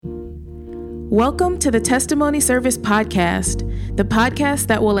Welcome to the Testimony Service Podcast, the podcast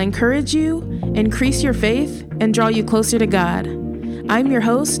that will encourage you, increase your faith, and draw you closer to God. I'm your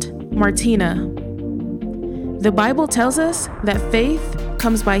host, Martina. The Bible tells us that faith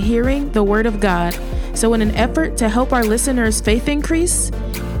comes by hearing the Word of God. So in an effort to help our listeners' faith increase,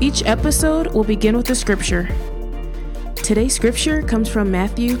 each episode will begin with a scripture. Today's scripture comes from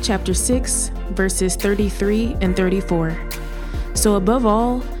Matthew chapter 6, verses 33 and 34. So above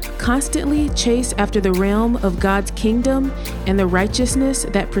all, constantly chase after the realm of God's kingdom and the righteousness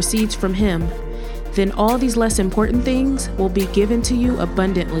that proceeds from Him. Then all these less important things will be given to you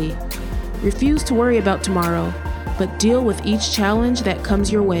abundantly. Refuse to worry about tomorrow, but deal with each challenge that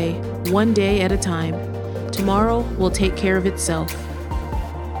comes your way, one day at a time. Tomorrow will take care of itself.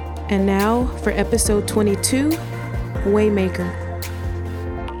 And now for episode 22, Waymaker.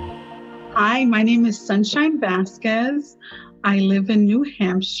 Hi, my name is Sunshine Vasquez. I live in New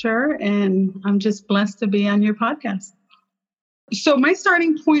Hampshire, and I'm just blessed to be on your podcast. So my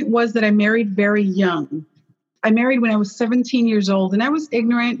starting point was that I married very young. I married when I was 17 years old, and I was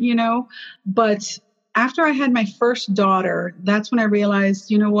ignorant, but after I had my first daughter, that's when I realized,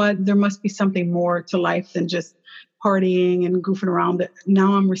 there must be something more to life than just partying and goofing around. That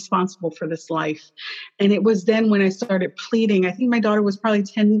now I'm responsible for this life. And it was then when I started pleading. I think my daughter was probably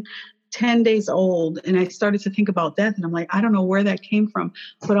 10 days old, and I started to think about death, and I'm like, I don't know where that came from.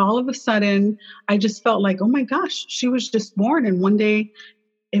 But all of a sudden, I just felt like, oh my gosh, she was just born, and one day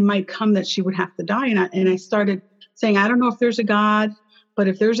it might come that she would have to die. And I started saying, I don't know if there's a God, but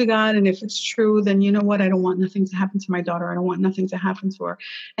if there's a God, and if it's true, then you know what? I don't want nothing to happen to my daughter. I don't want nothing to happen to her.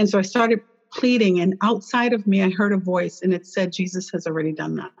 And so I started pleading, and outside of me, I heard a voice, and it said, Jesus has already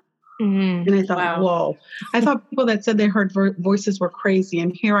done that. Mm-hmm. And I thought, wow. Whoa. I thought people that said they heard voices were crazy.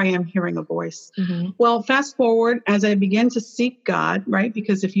 And here I am hearing a voice. Mm-hmm. Well, fast forward as I began to seek God, right?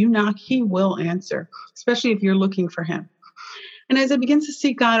 Because if you knock, He will answer, especially if you're looking for Him. And as I began to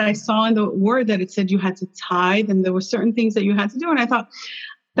seek God, I saw in the Word that it said you had to tithe, and there were certain things that you had to do. And I thought,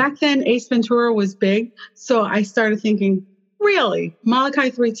 back then, Ace Ventura was big. So I started thinking, really?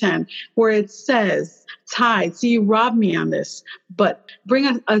 Malachi 3:10, where it says, tithe. So you robbed me on this, but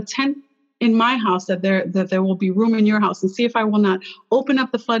bring a tent in my house that there will be room in your house, and see if I will not open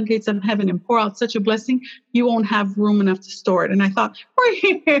up the floodgates of heaven and pour out such a blessing, you won't have room enough to store it. And I thought,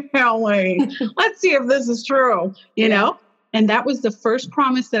 really? Let's see if this is true, you know? And that was the first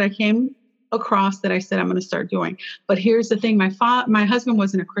promise that I came across that I said, I'm going to start doing. But here's the thing. My husband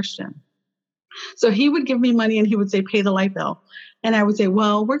wasn't a Christian. So he would give me money and he would say, pay the light bill. And I would say,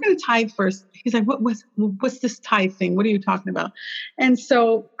 well, we're going to tithe first. He's like, what's this tithe thing? What are you talking about? And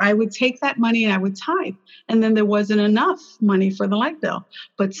so I would take that money and I would tithe. And then there wasn't enough money for the light bill.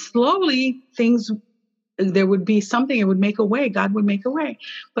 But slowly there would be something, it would make a way. God would make a way.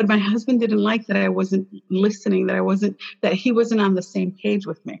 But my husband didn't like that I wasn't listening, that he wasn't on the same page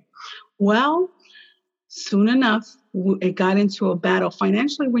with me. Well, soon enough, it got into a battle.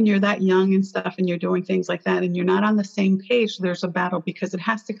 Financially, when you're that young and stuff and you're doing things like that and you're not on the same page, there's a battle because it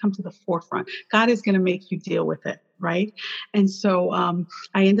has to come to the forefront. God is going to make you deal with it, right? And so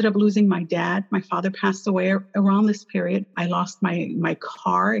I ended up losing my dad. My father passed away around this period. I lost my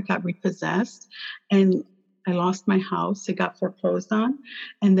car. It got repossessed. And I lost my house. It got foreclosed on.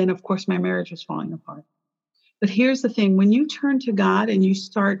 And then, of course, my marriage was falling apart. But here's the thing, when you turn to God and you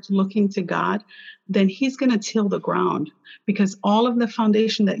start looking to God, then He's going to till the ground, because all of the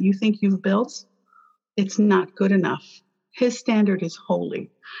foundation that you think you've built, it's not good enough. His standard is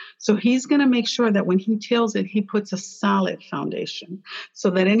holy. So He's going to make sure that when He tills it, He puts a solid foundation so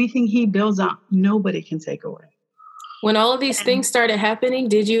that anything He builds on, nobody can take away. When all of these things started happening,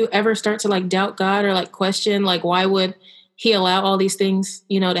 did you ever start to doubt God or question, why would He allow all these things,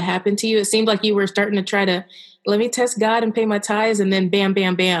 to happen to you? It seemed like you were starting to try to, let me test God and pay my tithes, and then bam,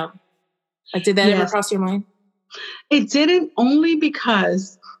 bam, bam. Did that ever cross your mind? It didn't, only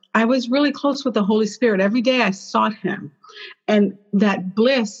because I was really close with the Holy Spirit. Every day I sought Him. And that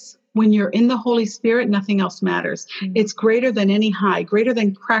bliss, when you're in the Holy Spirit, nothing else matters. Mm-hmm. It's greater than any high, greater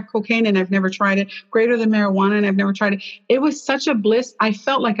than crack cocaine, and I've never tried it, greater than marijuana, and I've never tried it. It was such a bliss. I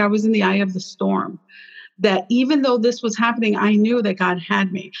felt like I was in the eye of the storm. That even though this was happening, I knew that God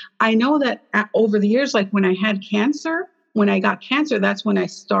had me. I know that over the years, when I had cancer, when I got cancer, that's when I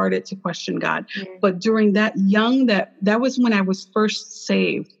started to question God. Mm-hmm. But during that that was when I was first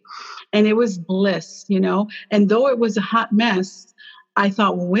saved. And it was bliss, And though it was a hot mess, I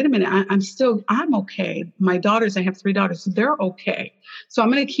thought, well, wait a minute, I'm okay. My daughters, I have 3 daughters, they're okay. So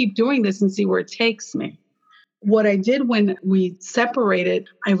I'm going to keep doing this and see where it takes me. What I did when we separated,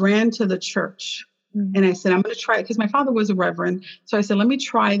 I ran to the church. And I said, I'm going to try it because my father was a reverend. So I said, let me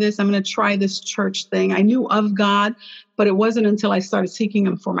try this. I'm going to try this church thing. I knew of God, but it wasn't until I started seeking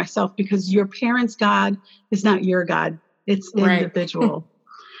him for myself, because your parents' God is not your God. It's individual.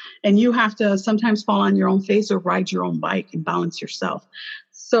 And you have to sometimes fall on your own face or ride your own bike and balance yourself.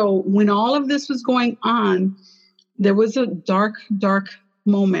 So when all of this was going on, there was a dark, dark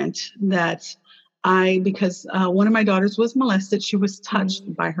moment that because one of my daughters was molested, she was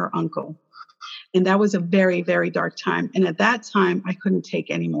touched by her uncle. And that was a very, very dark time. And at that time, I couldn't take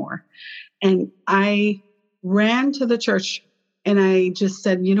anymore. And I ran to the church and I just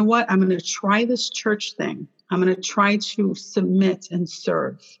said, you know what? I'm going to try this church thing. I'm going to try to submit and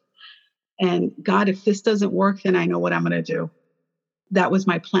serve. And God, if this doesn't work, then I know what I'm going to do. That was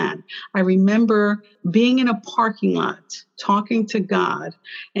my plan. I remember being in a parking lot, talking to God.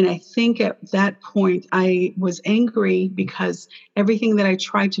 And I think at that point, I was angry because everything that I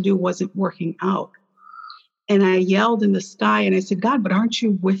tried to do wasn't working out. And I yelled in the sky and I said, God, but aren't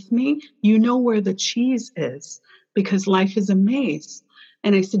you with me? You know where the cheese is, because life is a maze.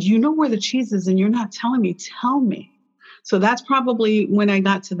 And I said, you know where the cheese is and you're not telling me. Tell me. So that's probably when I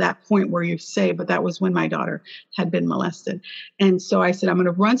got to that point where you say, but that was when my daughter had been molested. And so I said, I'm going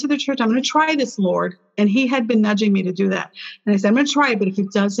to run to the church. I'm going to try this, Lord. And he had been nudging me to do that. And I said, I'm going to try it, but if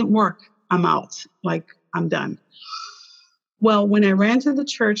it doesn't work, I'm out. Like, I'm done. Well, when I ran to the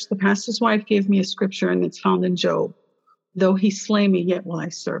church, the pastor's wife gave me a scripture, and it's found in Job. Though he slay me, yet will I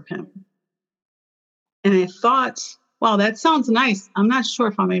serve him. And I thought, wow, that sounds nice. I'm not sure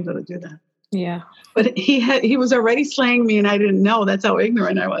if I'm able to do that. Yeah. But he was already slaying me and I didn't know. That's how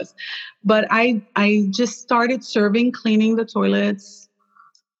ignorant I was. But I just started serving, cleaning the toilets,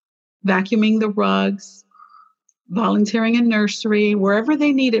 vacuuming the rugs, volunteering in nursery, wherever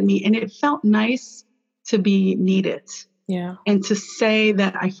they needed me. And it felt nice to be needed. Yeah. And to say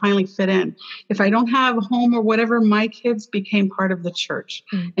that I finally fit in. If I don't have a home or whatever, my kids became part of the church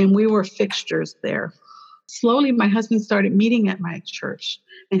and we were fixtures there. Slowly, my husband started meeting at my church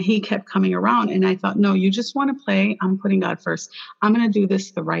and he kept coming around. And I thought, no, you just want to play. I'm putting God first. I'm going to do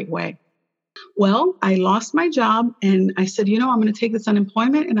this the right way. Well, I lost my job and I said, I'm going to take this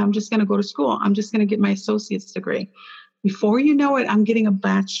unemployment and I'm just going to go to school. I'm just going to get my associate's degree. Before you know it, I'm getting a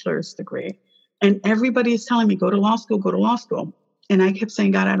bachelor's degree. And everybody is telling me, go to law school, go to law school. And I kept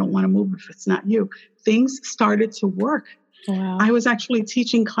saying, God, I don't want to move if it's not you. Things started to work. Wow. I was actually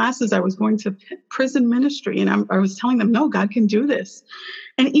teaching classes. I was going to prison ministry and I was telling them, no, God can do this.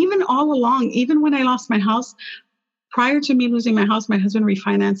 And even all along, even when I lost my house, prior to me losing my house, my husband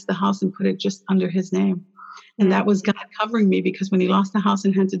refinanced the house and put it just under his name. And that was God covering me, because when he lost the house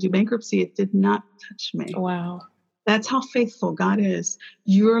and had to do bankruptcy, it did not touch me. Wow. That's how faithful God is.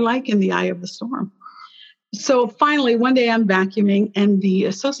 You're like in the eye of the storm. So finally, one day I'm vacuuming and the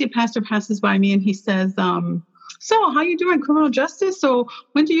associate pastor passes by me and he says, so how you doing, criminal justice? So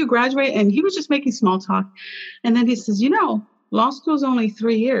when do you graduate? And he was just making small talk. And then he says, law school is only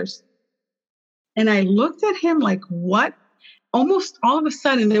 3 years. And I looked at him like, what? Almost all of a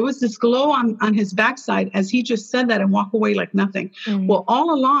sudden, there was this glow on his backside as he just said that and walked away like nothing. Well,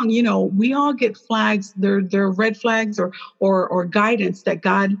 all along, we all get flags. They're red flags or guidance that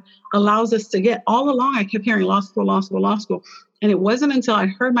God allows us to get. All along, I kept hearing law school, law school, law school. And it wasn't until I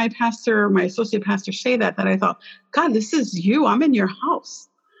heard my associate pastor say that I thought, God, this is you. I'm in your house.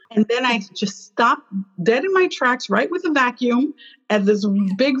 And then I just stopped dead in my tracks, right with a vacuum at this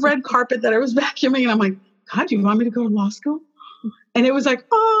big red carpet that I was vacuuming. And I'm like, God, you want me to go to law school? And it was like,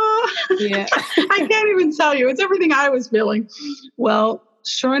 yeah. I can't even tell you. It's everything I was feeling. Well,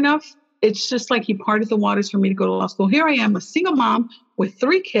 sure enough, it's just like he parted the waters for me to go to law school. Here I am, a single mom with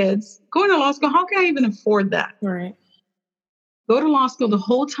 3 kids, going to law school. How can I even afford that? Right. Go to law school. The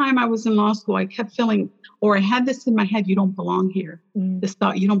whole time I was in law school, I kept feeling, or I had this in my head, you don't belong here. This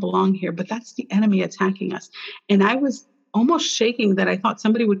thought, you don't belong here. But that's the enemy attacking us. And I was almost shaking that I thought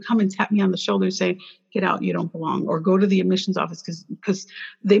somebody would come and tap me on the shoulder and say, get out, you don't belong, or go to the admissions office because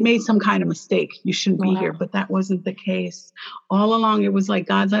they made some kind of mistake. You shouldn't be here. But that wasn't the case. All along, it was like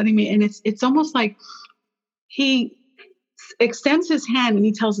God letting me. And it's almost like he extends his hand and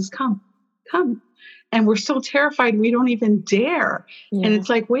he tells us, come. And we're so terrified we don't even dare. Yeah. And it's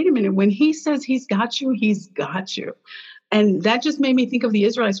like, wait a minute, when he says he's got you, he's got you. And that just made me think of the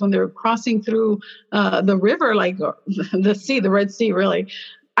Israelites when they were crossing through the river, like the sea, the Red Sea, really.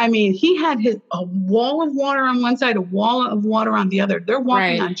 I mean, he had a wall of water on one side, a wall of water on the other. They're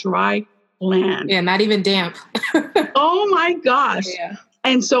walking on dry land. Yeah, not even damp. Oh, my gosh. Yeah.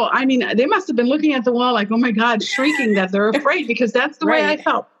 And so, I mean, they must have been looking at the wall like, oh, my God, shrieking that they're afraid, because that's the way I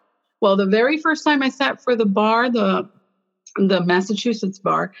felt. Well, the very first time I sat for the bar, the Massachusetts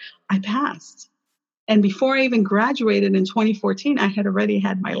bar, I passed. And before I even graduated in 2014, I had already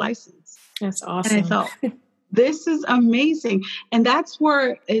had my license. That's awesome. And I thought, this is amazing. And that's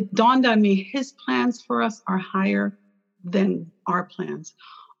where it dawned on me, his plans for us are higher than our plans.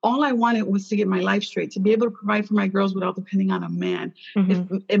 All I wanted was to get my life straight, to be able to provide for my girls without depending on a man.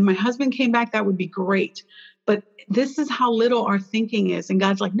 If my husband came back, that would be great. But this is how little our thinking is. And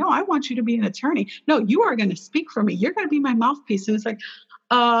God's like, no, I want you to be an attorney. No, you are going to speak for me. You're going to be my mouthpiece. And it's like,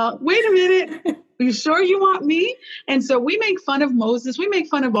 wait a minute. Are you sure you want me? And so we make fun of Moses. We make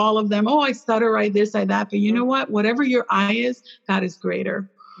fun of all of them. Oh, I stutter, I this, I that. But you know what? Whatever your eye is, God is greater.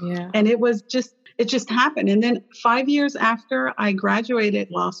 Yeah. And it just happened. And then 5 years after I graduated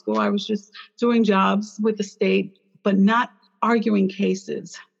law school, I was just doing jobs with the state, but not arguing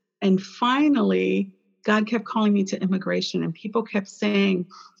cases. And finally, God kept calling me to immigration, and people kept saying,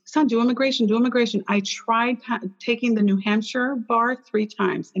 son, do immigration, do immigration. I tried taking the New Hampshire bar 3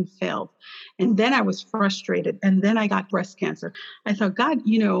 times and failed. And then I was frustrated. And then I got breast cancer. I thought, God,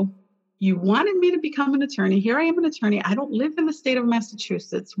 you wanted me to become an attorney. Here I am an attorney. I don't live in the state of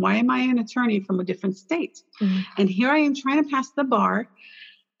Massachusetts. Why am I an attorney from a different state? Mm-hmm. And here I am trying to pass the bar,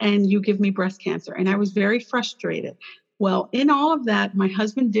 and you give me breast cancer. And I was very frustrated. Well, in all of that, my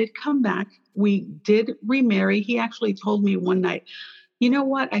husband did come back. We did remarry. He actually told me one night, you know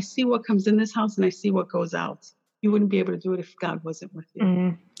what? I see what comes in this house and I see what goes out. You wouldn't be able to do it if God wasn't with you.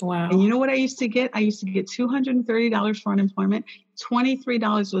 Mm-hmm. Wow. And you know what I used to get? I used to get $230 for unemployment.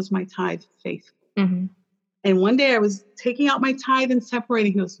 $23 was my tithe, faith. Mm-hmm. And one day I was taking out my tithe and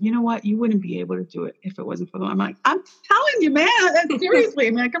separating. He goes, you know what? You wouldn't be able to do it if it wasn't for the Lord. I'm like, I'm telling you, man,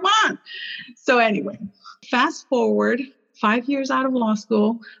 seriously, man, come on. So anyway, fast forward 5 years out of law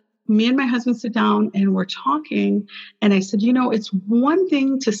school, me and my husband sit down and we're talking. And I said, it's one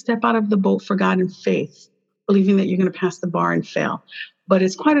thing to step out of the boat for God in faith, believing that you're going to pass the bar and fail. But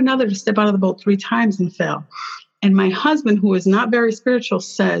it's quite another to step out of the boat 3 times and fail. And my husband, who is not very spiritual,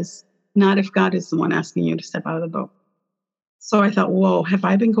 says, not if God is the one asking you to step out of the boat. So I thought, whoa, have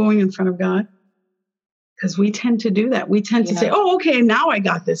I been going in front of God? Because we tend to do that. We tend to say, oh, okay, now I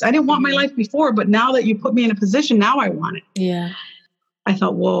got this. I didn't want my life before, but now that you put me in a position, now I want it. Yeah. I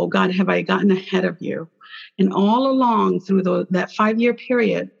thought, whoa, God, have I gotten ahead of you? And all along through that 5-year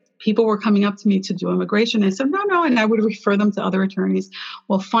period, people were coming up to me to do immigration. I said, no. And I would refer them to other attorneys.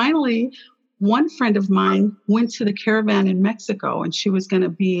 Well, finally, one friend of mine went to the caravan in Mexico, and she was going to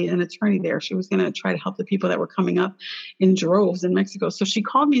be an attorney there. She was going to try to help the people that were coming up in droves in Mexico. So she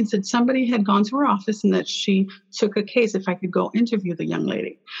called me and said somebody had gone to her office and that she took a case if I could go interview the young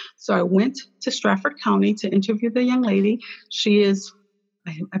lady. So I went to Stratford County to interview the young lady. She is,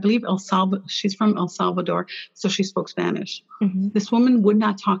 I believe, she's from El Salvador, so she spoke Spanish. Mm-hmm. This woman would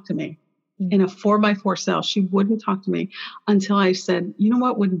not talk to me. In a 4x4 cell. She wouldn't talk to me until I said, you know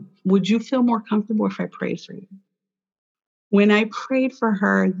what, would you feel more comfortable if I prayed for you? When I prayed for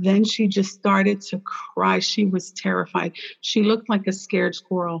her, then she just started to cry. She was terrified. She looked like a scared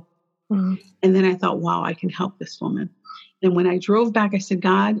squirrel. Mm-hmm. And then I thought, wow, I can help this woman. And when I drove back, I said,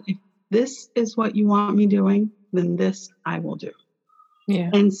 God, if this is what you want me doing, then this I will do.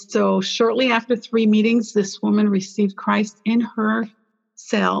 Yeah. And so shortly after 3 meetings, this woman received Christ in her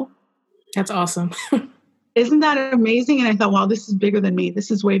cell. That's awesome. Isn't that amazing? And I thought, wow, this is bigger than me.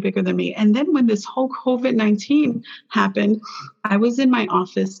 This is way bigger than me. And then when this whole COVID-19 happened, I was in my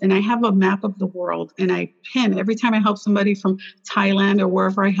office and I have a map of the world and I pin every time I help somebody from Thailand or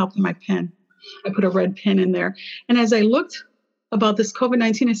wherever I help them, I pin. I put a red pin in there. And as I looked about this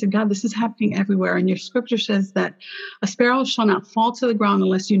COVID-19, I said, God, this is happening everywhere. And your scripture says that a sparrow shall not fall to the ground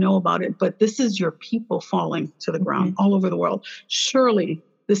unless you know about it. But this is your people falling to the ground all over the world. Surely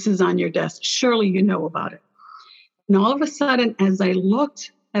this is on your desk. Surely you know about it. And all of a sudden, as I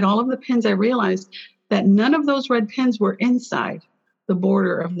looked at all of the pins, I realized that none of those red pins were inside the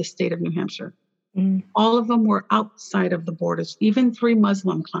border of the state of New Hampshire. Mm. All of them were outside of the borders, even 3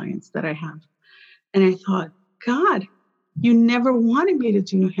 Muslim clients that I have. And I thought, God, you never wanted me to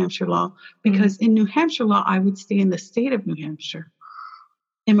do New Hampshire law because in New Hampshire law, I would stay in the state of New Hampshire.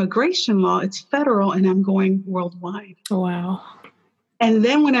 Immigration law, it's federal, and I'm going worldwide. Wow. And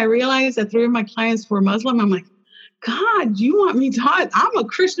then when I realized that 3 of my clients were Muslim, I'm like, God, you want me to? I'm a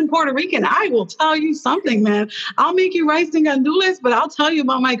Christian Puerto Rican. I will tell you something, man. I'll make you rice and gandules, but I'll tell you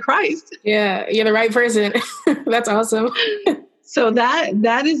about my Christ. Yeah, you're the right person. That's awesome. So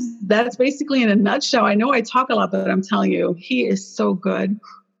that's basically in a nutshell. I know I talk a lot, but I'm telling you, he is so good.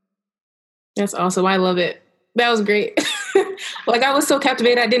 That's awesome. I love it. That was great. Like I was so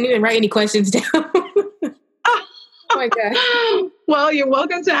captivated. I didn't even write any questions down. Oh my God. Well, you're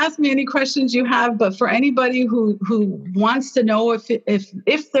welcome to ask me any questions you have. But for anybody who wants to know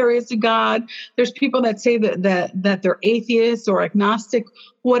if there is a God, there's people that say that they're atheists or agnostic,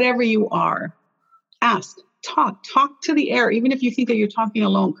 whatever you are, ask. Talk to the air, even if you think that you're talking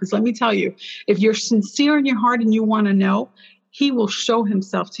alone. Because let me tell you, if you're sincere in your heart and you want to know, he will show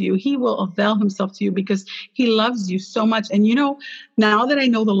himself to you. He will avail himself to you because he loves you so much. And now that I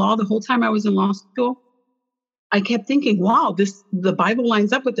know the law, the whole time I was in law school, I kept thinking, wow, the Bible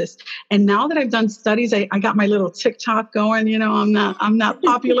lines up with this. And now that I've done studies, I got my little TikTok going. I'm not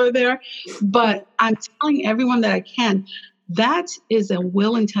popular there, but I'm telling everyone that I can. That is a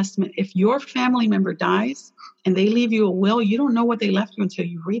will and testament. If your family member dies and they leave you a will, you don't know what they left you until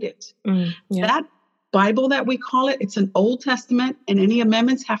you read it. Yeah. That Bible that we call it, it's an Old Testament, and any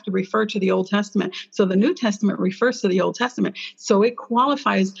amendments have to refer to the Old Testament. So the New Testament refers to the Old Testament. So it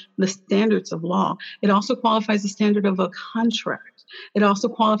qualifies the standards of law. It also qualifies the standard of a contract. It also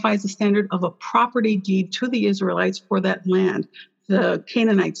qualifies the standard of a property deed to the Israelites for that land the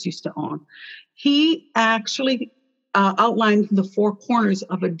Canaanites used to own. He actually outlined the four corners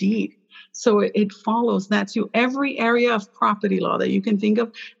of a deed. So it follows that to every area of property law that you can think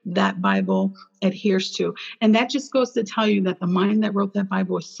of, that Bible adheres to. And that just goes to tell you that the mind that wrote that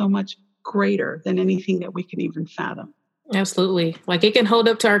Bible is so much greater than anything that we can even fathom. Absolutely. Like it can hold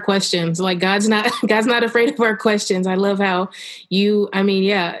up to our questions. Like God's not afraid of our questions. I love how your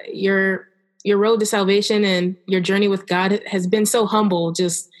road to salvation and your journey with God has been so humble,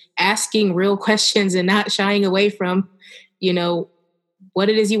 just asking real questions and not shying away from, what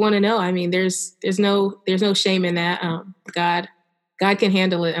it is you want to know. I mean, there's no shame in that. God can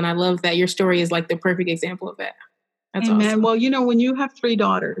handle it. And I love that your story is like the perfect example of that. That's Amen. awesome. Well, when you have 3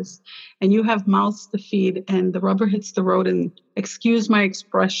 daughters and you have mouths to feed and the rubber hits the road, and excuse my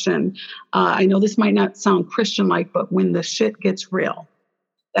expression, I know this might not sound Christian-like, but when the shit gets real,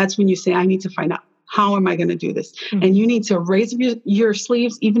 that's when you say, I need to find out, how am I going to do this? Mm-hmm. And you need to raise up your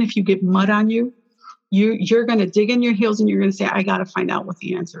sleeves, even if you get mud on you. You're going to dig in your heels and you're going to say, I got to find out what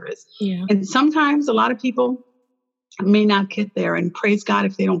the answer is. Yeah. And sometimes a lot of people may not get there, and praise God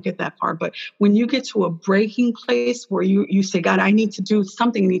if they don't get that far. But when you get to a breaking place where you say, God, I need to do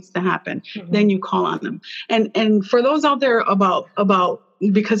something, needs to happen, mm-hmm. then you call on them. And for those out there about,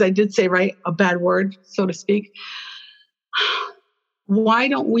 because I did say, right, a bad word, so to speak, why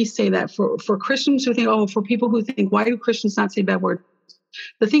don't we say that for Christians who think, for people who think, why do Christians not say bad word?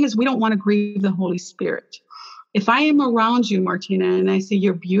 The thing is, we don't want to grieve the Holy Spirit. If I am around you, Martina, and I say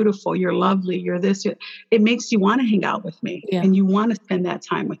you're beautiful, you're lovely, you're this, it makes you want to hang out with me, and you want to spend that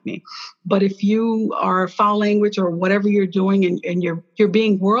time with me. But if you are foul language or whatever you're doing and you're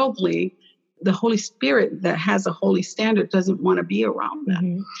being worldly, the Holy Spirit that has a holy standard doesn't want to be around that.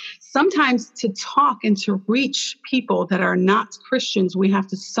 Mm-hmm. Sometimes to talk and to reach people that are not Christians, we have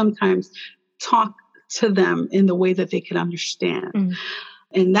to sometimes talk to them in the way that they can understand. Mm.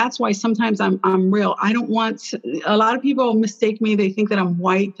 And that's why sometimes I'm real. I don't want a lot of people mistake me. They think that I'm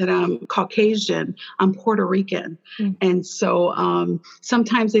white, that I'm Caucasian, I'm Puerto Rican. Mm. And so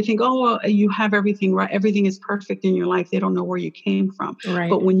sometimes they think, you have everything right. Everything is perfect in your life. They don't know where you came from. Right.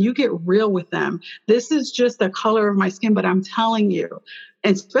 But when you get real with them, this is just the color of my skin. But I'm telling you,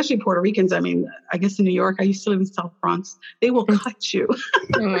 and especially Puerto Ricans, I mean, I guess in New York, I used to live in South Bronx. They will cut you.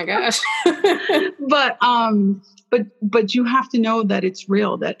 Oh my gosh. But you have to know that it's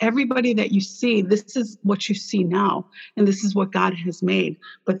real, that everybody that you see, this is what you see now. And this is what God has made.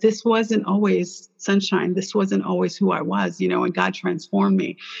 But this wasn't always sunshine. This wasn't always who I was, and God transformed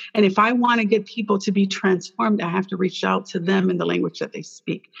me. And if I want to get people to be transformed, I have to reach out to them in the language that they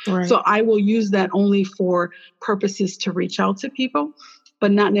speak. Right. So I will use that only for purposes to reach out to people,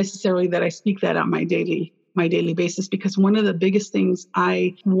 but not necessarily that I speak that on my daily basis, because one of the biggest things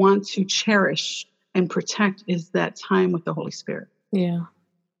I want to cherish and protect is that time with the Holy Spirit. Yeah.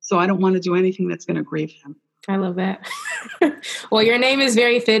 So I don't want to do anything that's going to grieve him. I love that. Well, your name is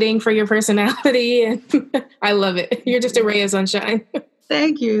very fitting for your personality, and I love it. You're just a ray of sunshine.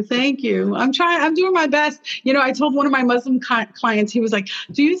 Thank you. I'm doing my best. I told one of my Muslim clients, he was like,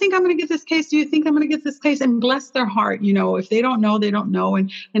 do you think I'm going to get this case? Do you think I'm going to get this case? And bless their heart. If they don't know, they don't know. And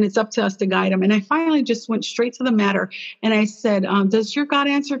it's up to us to guide them. And I finally just went straight to the matter. And I said, does your God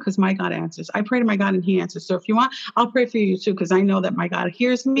answer? Because my God answers. I pray to my God and he answers. So if you want, I'll pray for you too, because I know that my God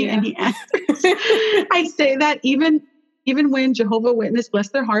hears me and he answers. I say that even even when Jehovah Witness, bless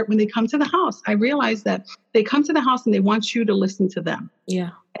their heart, when they come to the house, I realize that they come to the house and they want you to listen to them. Yeah.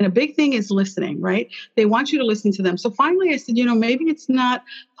 And a big thing is listening, right? They want you to listen to them. So finally I said, maybe it's not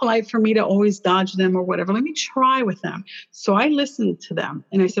polite for me to always dodge them or whatever. Let me try with them. So I listened to them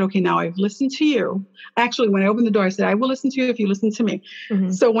and I said, okay, now I've listened to you. Actually, when I opened the door, I said, I will listen to you if you listen to me.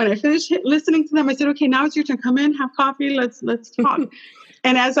 Mm-hmm. So when I finished listening to them, I said, okay, now it's your turn. Come in, have coffee. Let's talk.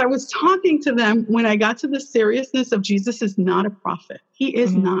 And as I was talking to them, when I got to the seriousness of Jesus is not a prophet. He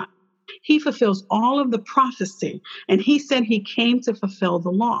is not. He fulfills all of the prophecy. And he said he came to fulfill the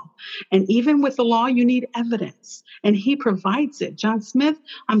law. And even with the law, you need evidence. And he provides it. John Smith,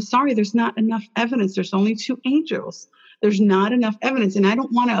 I'm sorry, there's not enough evidence. There's only 2 angels. There's not enough evidence. And I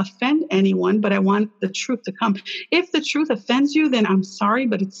don't want to offend anyone, but I want the truth to come. If the truth offends you, then I'm sorry,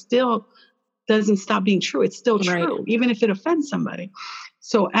 but it still doesn't stop being true. It's still true, even if it offends somebody.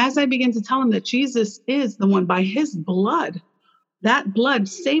 So as I begin to tell him that Jesus is the one by his blood, that blood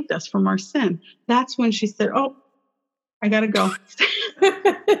saved us from our sin. That's when she said, oh, I got to go.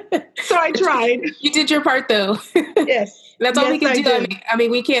 So I tried. You did your part though. Yes. That's all we can do. I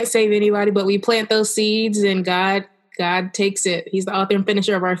mean, we can't save anybody, but we plant those seeds and God takes it. He's the author and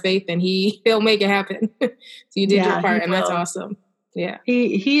finisher of our faith and he'll make it happen. So you did your part and that's awesome. Yeah.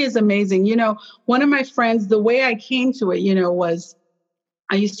 He is amazing. One of my friends, the way I came to it, was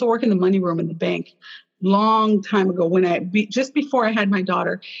I used to work in the money room in the bank long time ago when just before I had my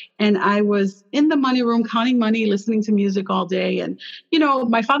daughter, and I was in the money room counting money, listening to music all day. And,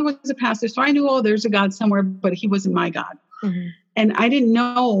 my father was a pastor, so I knew, there's a God somewhere, but he wasn't my God. Mm-hmm. And I didn't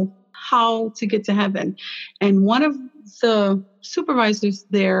know how to get to heaven. And one of the supervisors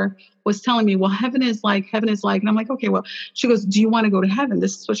there was telling me, well, heaven is like, and I'm like, okay, well, she goes, do you want to go to heaven?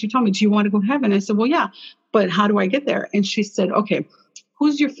 This is what she told me. Do you want to go to heaven? I said, well, yeah, but how do I get there? And she said, okay,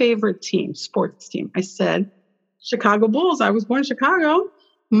 who's your favorite team, sports team? I said, Chicago Bulls. I was born in Chicago.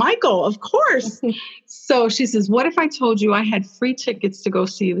 Michael, of course. So she says, what if I told you I had free tickets to go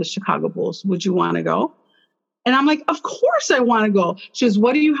see the Chicago Bulls? Would you want to go? And I'm like, of course I want to go. She goes,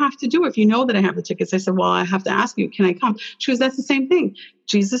 what do you have to do if you know that I have the tickets? I said, well, I have to ask you, can I come? She goes, that's the same thing.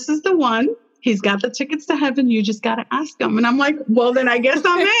 Jesus is the one. He's got the tickets to heaven. You just got to ask him. And I'm like, well, then I guess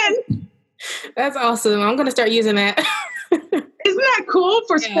I'm in. That's awesome. I'm going to start using that. Isn't that cool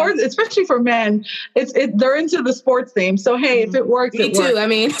for sports, especially for men? They're into the sports theme. So, hey, if it works, Me too. I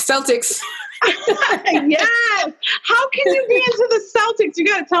mean, Celtics. Yes. How can you be into the Celtics? You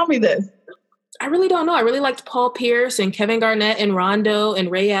got to tell me this. I really don't know. I really liked Paul Pierce and Kevin Garnett and Rondo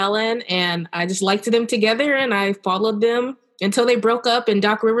and Ray Allen. And I just liked them together and I followed them until they broke up and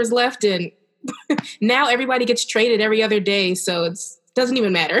Doc Rivers left. And now everybody gets traded every other day. So it doesn't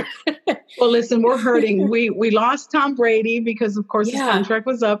even matter. Well, listen, we're hurting. We lost Tom Brady because, of course, his contract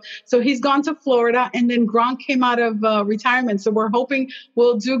was up. So he's gone to Florida. And then Gronk came out of retirement. So we're hoping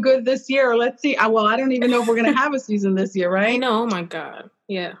we'll do good this year. Let's see. Well, I don't even know if we're going to have a season this year, right? I know. Oh, my God.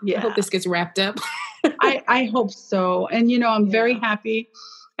 Yeah. I hope this gets wrapped up. I hope so. And, I'm very happy.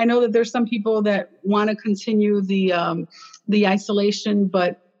 I know that there's some people that want to continue the isolation,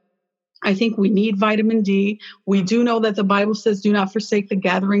 but I think we need vitamin D. We do know that the Bible says, do not forsake the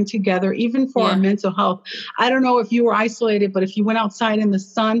gathering together, even for our mental health. I don't know if you were isolated, but if you went outside in the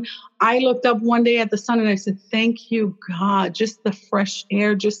sun, I looked up one day at the sun and I said, thank you, God, just the fresh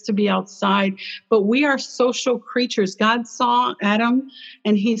air, just to be outside. But we are social creatures. God saw Adam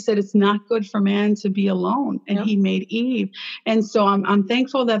and he said, it's not good for man to be alone. And he made Eve. And so I'm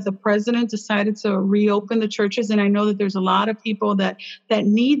thankful that the president decided to reopen the churches. And I know that there's a lot of people that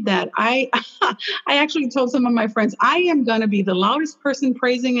need that. I actually told some of my friends, I am going to be the loudest person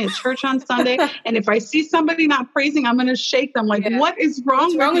praising at church on Sunday. And if I see somebody not praising, I'm going to shake them like, what is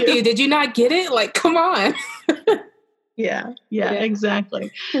wrong with you? Did you not get it? Like, come on. Yeah,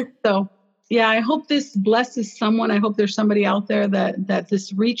 exactly. So, I hope this blesses someone. I hope there's somebody out there that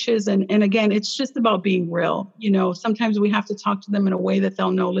this reaches. And again, it's just about being real. Sometimes we have to talk to them in a way that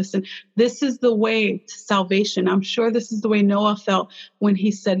they'll know, listen, this is the way to salvation. I'm sure this is the way Noah felt when he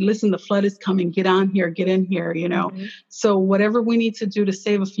said, listen, the flood is coming. Get on here, get in here, Mm-hmm. So whatever we need to do to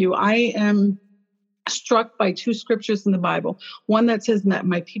save a few, I am struck by 2 scriptures in the Bible. One that says that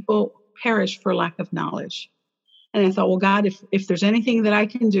my people perish for lack of knowledge. And I thought, well, God, if there's anything that I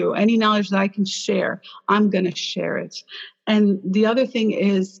can do, any knowledge that I can share, I'm going to share it. And the other thing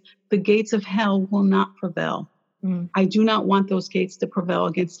is the gates of hell will not prevail. I do not want those gates to prevail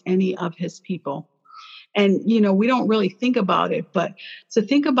against any of his people. And, we don't really think about it, but to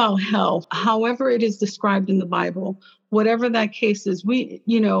think about hell, however it is described in the Bible, whatever that case is,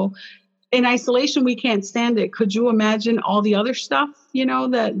 in isolation, we can't stand it. Could you imagine all the other stuff,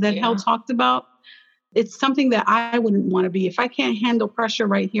 that hell talked about? It's something that I wouldn't want to be. If I can't handle pressure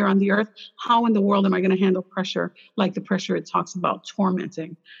right here on the earth, how in the world am I going to handle pressure like the pressure it talks about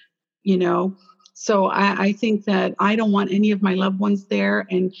tormenting, you know? So I think that I don't want any of my loved ones there.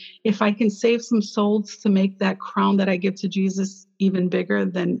 And if I can save some souls to make that crown that I give to Jesus even bigger,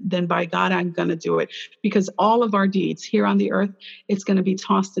 then by God, I'm going to do it. Because all of our deeds here on the earth, it's going to be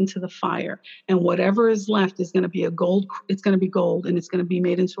tossed into the fire. And whatever is left is going to be it's going to be gold, and it's going to be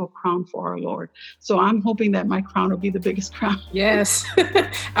made into a crown for our Lord. So I'm hoping that my crown will be the biggest crown. Yes.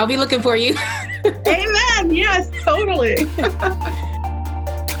 I'll be looking for you. Amen. Yes, totally.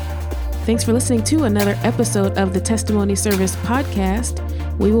 Thanks for listening to another episode of the Testimony Service podcast.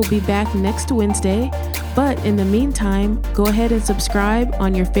 We will be back next Wednesday, but in the meantime, go ahead and subscribe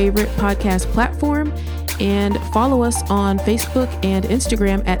on your favorite podcast platform and follow us on Facebook and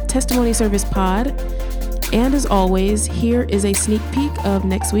Instagram at Testimony Service Pod. And as always, here is a sneak peek of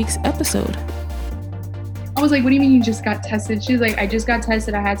next week's episode. I was like, what do you mean you just got tested? She's like, I just got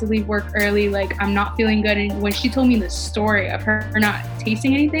tested. I had to leave work early. Like, I'm not feeling good. And when she told me the story of her not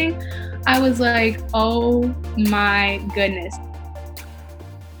tasting anything, I was like, oh my goodness.